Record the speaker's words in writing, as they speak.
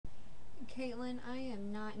Caitlin, I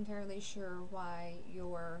am not entirely sure why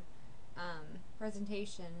your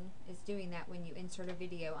presentation is doing that when you insert a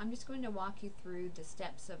video. I'm just going to walk you through the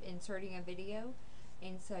steps of inserting a video,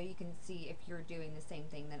 and so you can see if you're doing the same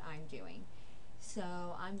thing that I'm doing. So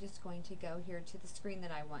I'm just going to go here to the screen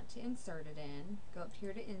that I want to insert it in, go up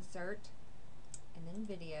here to insert, and then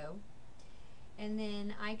video. And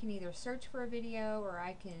then I can either search for a video or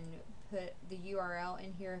I can put the URL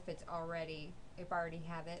in here if I already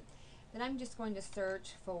have it. Then I'm just going to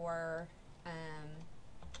search for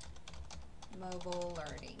mobile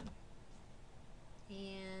learning.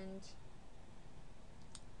 And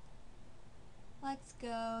let's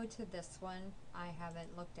go to this one. I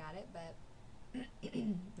haven't looked at it, but we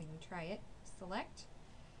can try it. Select.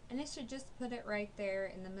 And it should just put it right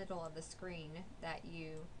there in the middle of the screen that you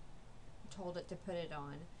told it to put it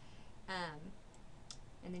on.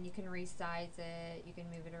 And then you can resize it, you can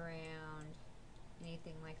move it around,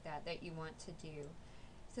 anything like that that you want to do.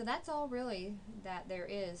 So that's all really that there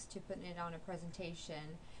is to putting it on a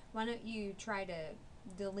presentation. Why don't you try to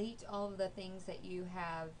delete all of the things that you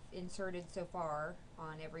have inserted so far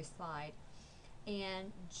on every slide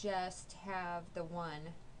and just have the one,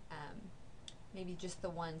 maybe just the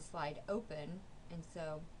one slide open, and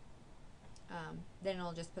so then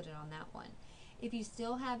it'll just put it on that one. If you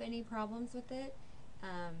still have any problems with it,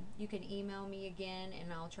 you can email me again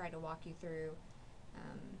and I'll try to walk you through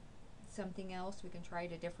something else. We can try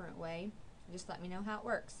it a different way. Just let me know how it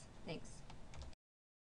works. Thanks.